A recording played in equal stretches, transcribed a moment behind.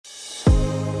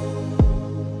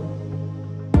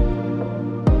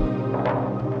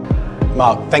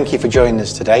Mark, thank you for joining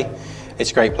us today. It's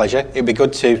a great pleasure. It'd be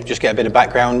good to just get a bit of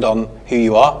background on who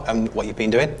you are and what you've been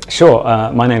doing. Sure.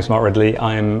 My name's Mark Ridley.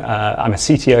 I'm a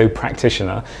CTO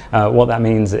practitioner. What that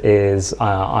means is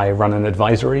I run an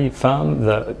advisory firm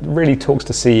that really talks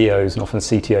to CEOs and often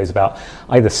CTOs about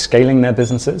either scaling their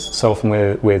businesses, so often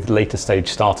with later stage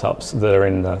startups that are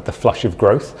in the flush of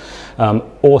growth,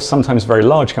 or sometimes very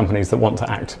large companies that want to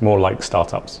act more like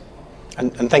startups.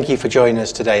 And thank you for joining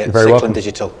us today at Very welcome.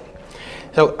 Digital.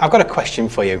 So I've got a question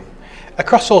for you.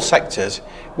 Across all sectors,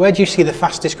 where do you see the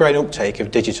fastest growing uptake of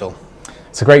digital?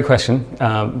 It's a great question. It's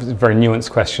a very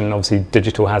nuanced question. Obviously,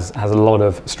 digital has a lot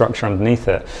of structure underneath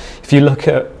it. If you look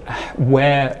at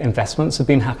where investments have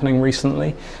been happening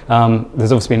recently,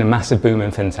 there's obviously been a massive boom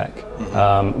in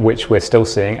fintech, which we're still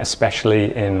seeing,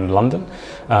 especially in London.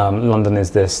 London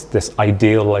is this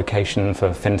ideal location for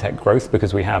fintech growth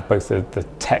because we have both the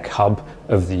tech hub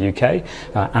of the UK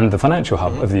and the financial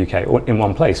hub of the UK in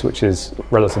one place, which is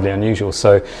relatively unusual.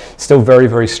 So still very,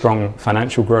 very strong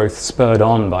financial growth spurred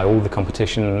on by all the competition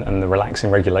and the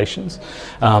relaxing regulations.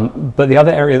 But the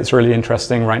other area that's really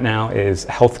interesting right now is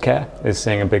healthcare is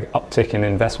seeing a big uptick in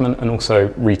investment, and also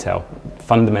retail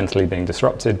fundamentally being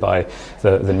disrupted by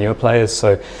the newer players.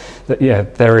 So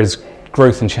there is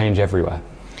growth and change everywhere.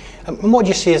 And what do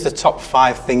you see as the top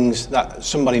 5 things that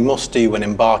somebody must do when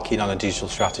embarking on a digital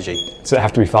strategy? So it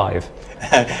have to be 5?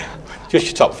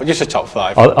 Just a top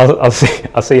 5.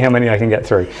 I'll see how many I can get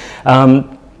through.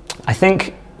 I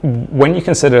think when you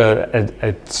consider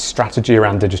a strategy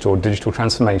around digital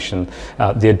transformation,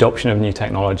 the adoption of new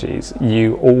technologies,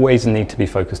 you always need to be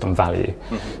focused on value.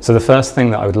 So the first thing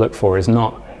that I would look for is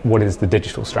not what is the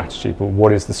digital strategy, but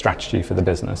what is the strategy for the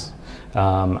business.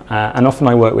 And often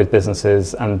I work with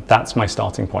businesses, and that's my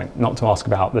starting point, not to ask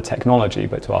about the technology,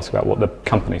 but to ask about what the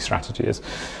company strategy is.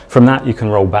 From that, you can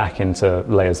roll back into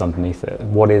layers underneath it.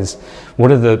 What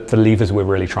are the levers we're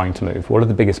really trying to move? What are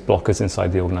the biggest blockers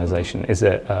inside the organization? Is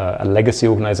it a legacy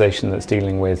organization that's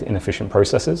dealing with inefficient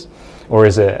processes? Or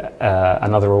is it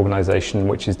another organization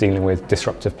which is dealing with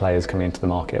disruptive players coming into the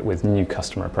market with new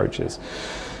customer approaches?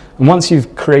 And once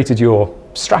you've created your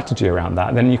strategy around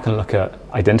that, then you can look at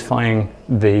identifying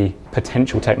the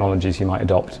potential technologies you might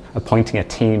adopt, appointing a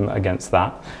team against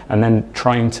that, and then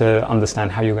trying to understand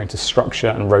how you're going to structure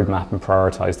and roadmap and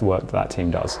prioritize the work that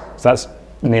team does. So that's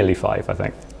nearly 5, I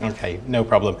think. Okay, no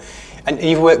problem. And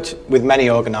you've worked with many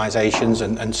organisations,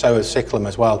 and so has Ciclum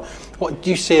as well. What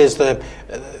do you see as the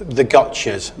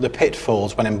gotchas, the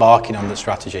pitfalls when embarking on the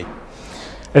strategy?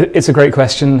 It's a great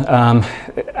question.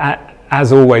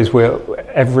 As always,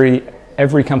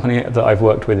 every company that I've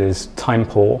worked with is time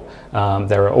poor.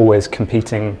 There are always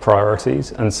competing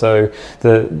priorities, and so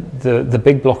the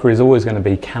big blocker is always going to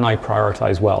be, can I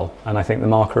prioritize well? And I think the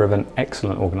marker of an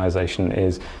excellent organization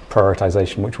is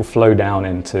prioritization, which will flow down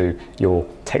into your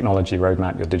technology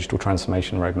roadmap, your digital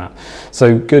transformation roadmap.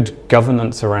 So good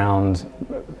governance around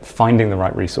finding the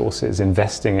right resources,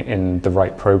 investing in the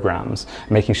right programs,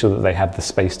 making sure that they have the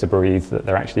space to breathe, that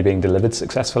they're actually being delivered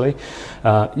successfully.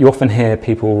 You often hear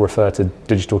people refer to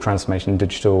digital transformation,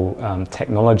 digital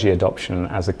technology adoption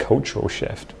as a cultural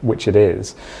shift, which it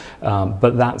is,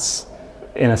 but that's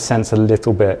in a sense a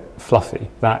little bit fluffy.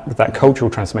 That cultural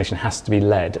transformation has to be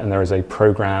led, and there is a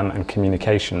program and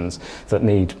communications that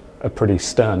need a pretty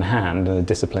stern hand and a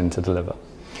discipline to deliver.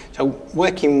 So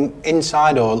working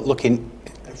inside or looking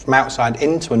from outside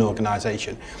into an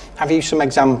organisation, have you some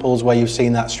examples where you've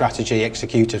seen that strategy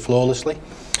executed flawlessly?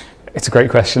 It's a great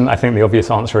question. I think the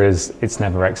obvious answer is it's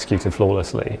never executed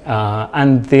flawlessly.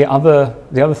 And the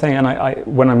other thing, and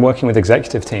when I'm working with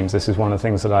executive teams, this is one of the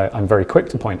things that I'm very quick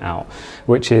to point out,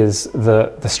 which is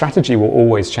the strategy will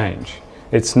always change.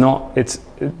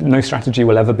 No strategy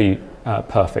will ever be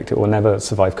perfect. It will never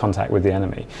survive contact with the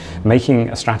enemy. Making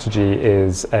a strategy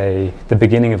is the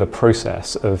beginning of a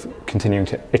process of continuing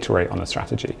to iterate on a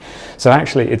strategy. So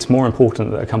actually, it's more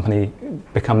important that a company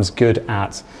becomes good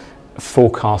at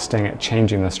forecasting, at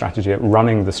changing the strategy, at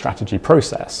running the strategy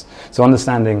process. So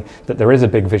understanding that there is a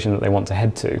big vision that they want to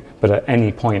head to, but at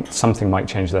any point something might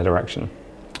change their direction.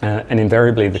 And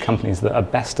invariably the companies that are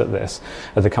best at this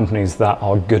are the companies that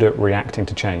are good at reacting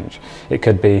to change. It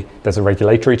could be there's a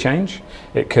regulatory change,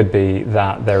 it could be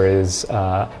that there is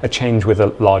a change with a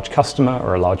large customer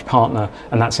or a large partner,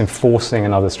 and that's enforcing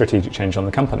another strategic change on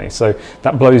the company. So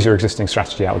that blows your existing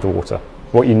strategy out of the water.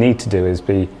 What you need to do is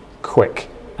be quick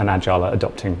and agile at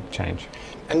adopting change.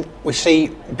 And we see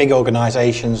big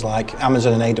organisations like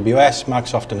Amazon and AWS,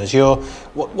 Microsoft and Azure.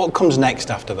 What comes next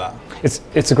after that?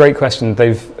 It's a great question.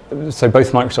 So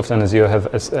both Microsoft and Azure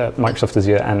Microsoft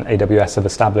Azure and AWS have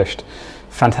established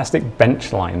fantastic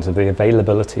bench lines of the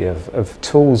availability of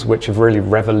tools which have really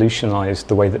revolutionised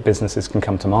the way that businesses can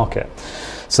come to market.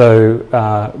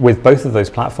 So with both of those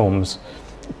platforms,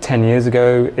 10 years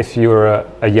ago, if you were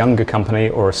a younger company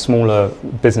or a smaller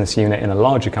business unit in a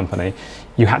larger company,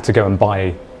 you had to go and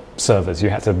buy servers, you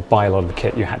had to buy a lot of the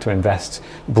kit, you had to invest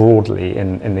broadly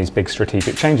in these big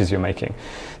strategic changes you're making.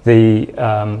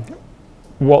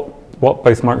 What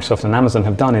both Microsoft and Amazon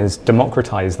have done is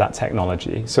democratize that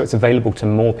technology, so it's available to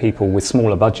more people with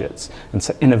smaller budgets, and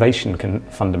so innovation can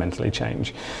fundamentally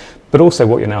change. But also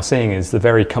what you're now seeing is the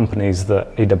very companies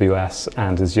that AWS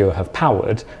and Azure have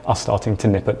powered are starting to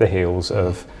nip at the heels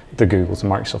of the Googles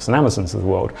and Microsofts and Amazons of the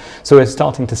world. So we're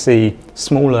starting to see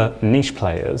smaller niche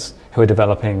players who are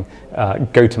developing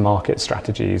go-to-market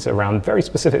strategies around very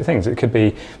specific things. It could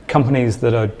be companies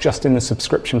that are just in the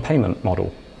subscription payment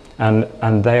model,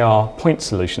 and they are point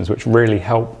solutions which really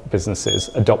help businesses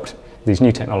adopt these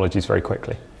new technologies very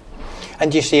quickly.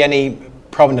 And do you see any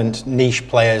prominent niche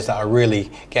players that are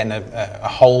really getting a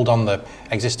hold on the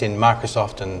existing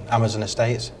Microsoft and Amazon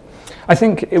estates? I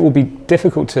think it will be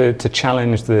difficult to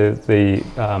challenge the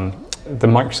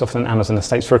Microsoft and Amazon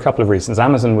estates for a couple of reasons.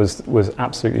 Amazon was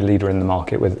absolutely leader in the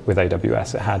market with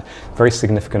AWS. It had very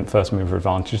significant first mover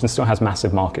advantage and still has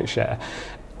massive market share,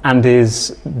 and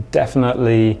is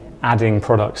definitely adding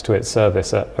products to its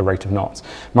service at a rate of knots.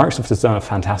 Microsoft has done a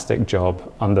fantastic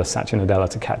job under Satya Nadella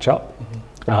to catch up.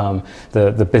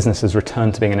 The business has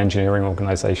returned to being an engineering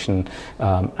organization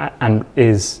and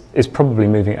is probably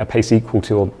moving at a pace equal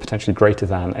to or potentially greater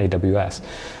than AWS.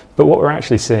 But what we're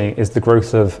actually seeing is the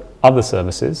growth of other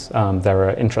services. There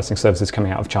are interesting services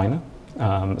coming out of China.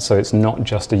 So it's not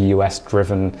just a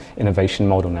US-driven innovation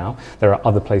model now. There are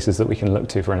other places that we can look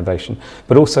to for innovation,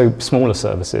 but also smaller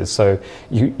services. So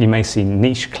you may see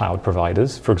niche cloud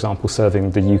providers, for example,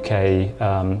 serving the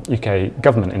UK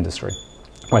government industry,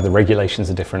 where the regulations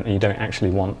are different and you don't actually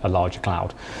want a larger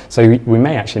cloud. So we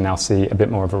may actually now see a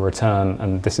bit more of a return,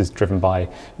 and this is driven by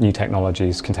new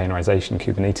technologies, containerization,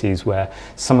 Kubernetes, where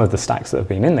some of the stacks that have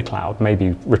been in the cloud may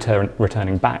be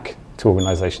returning back to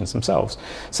organizations themselves.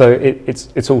 So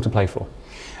it's all to play for.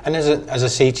 And as a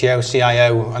CTO,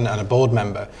 CIO and a board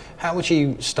member, how would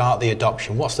you start the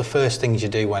adoption? What's the first things you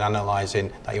do when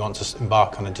analysing that you want to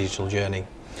embark on a digital journey?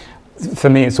 For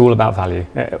me, it's all about value.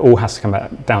 It all has to come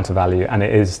down to value, and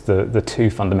it is the two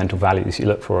fundamental values you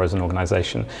look for as an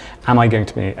organisation. Am I going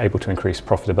to be able to increase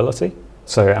profitability?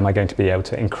 So am I going to be able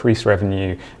to increase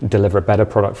revenue, deliver a better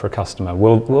product for a customer?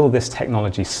 Will this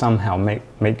technology somehow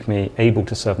make me able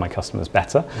to serve my customers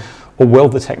better? Or will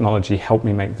the technology help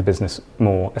me make the business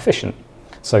more efficient?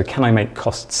 So can I make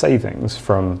cost savings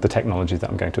from the technology that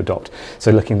I'm going to adopt?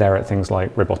 So looking there at things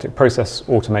like robotic process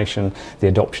automation, the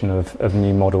adoption of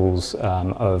new models,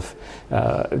 of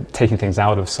taking things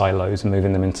out of silos and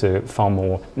moving them into far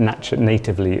more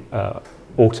natively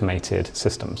automated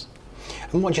systems.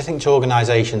 And what do you think to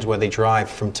organisations where they drive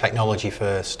from technology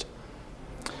first?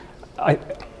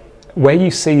 Where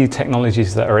you see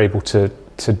technologies that are able to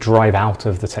drive out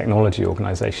of the technology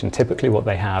organisation, typically what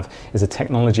they have is a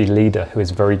technology leader who is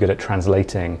very good at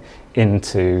translating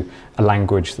into a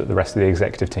language that the rest of the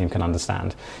executive team can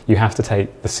understand. You have to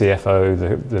take the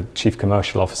CFO, the chief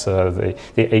commercial officer,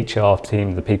 the HR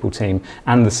team, the people team,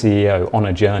 and the CEO on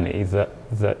a journey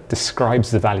that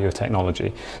describes the value of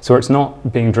technology. So it's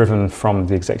not being driven from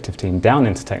the executive team down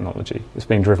into technology, it's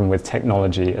being driven with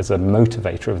technology as a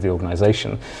motivator of the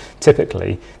organisation.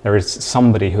 Typically, there is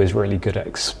somebody who is really good at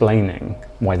explaining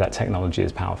why that technology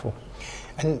is powerful.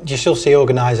 And do you still see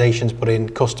organisations putting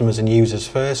customers and users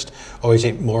first, or is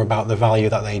it more about the value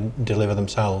that they deliver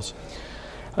themselves?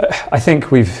 I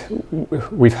think we've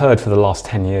heard for the last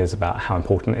 10 years about how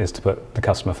important it is to put the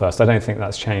customer first. I don't think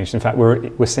that's changed. In fact,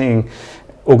 we're seeing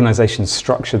organizations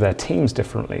structure their teams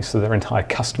differently, so their entire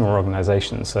customer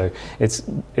organization. So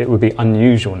it would be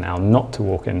unusual now not to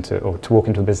walk into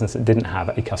a business that didn't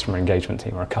have a customer engagement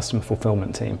team or a customer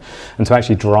fulfillment team, and to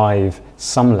actually drive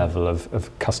some level of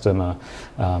customer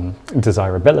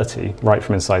desirability right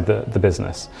from inside the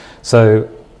business. So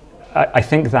I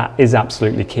think that is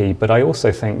absolutely key, but I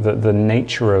also think that the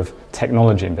nature of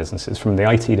technology in businesses, from the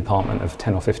IT department of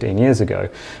 10 or 15 years ago,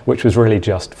 which was really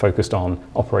just focused on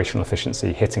operational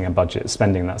efficiency, hitting a budget,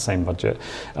 spending that same budget,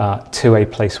 to a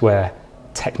place where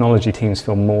technology teams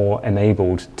feel more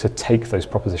enabled to take those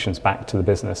propositions back to the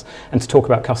business and to talk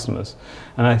about customers.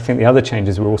 And I think the other change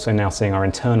is we're also now seeing our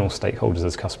internal stakeholders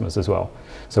as customers as well.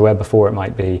 So where before it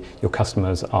might be your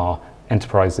customers are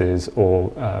enterprises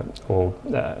or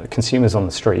consumers on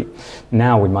the street,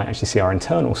 now we might actually see our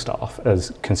internal staff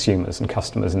as consumers and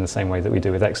customers in the same way that we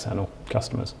do with external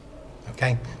customers.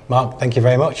 Okay, Mark, thank you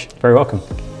very much. Very welcome.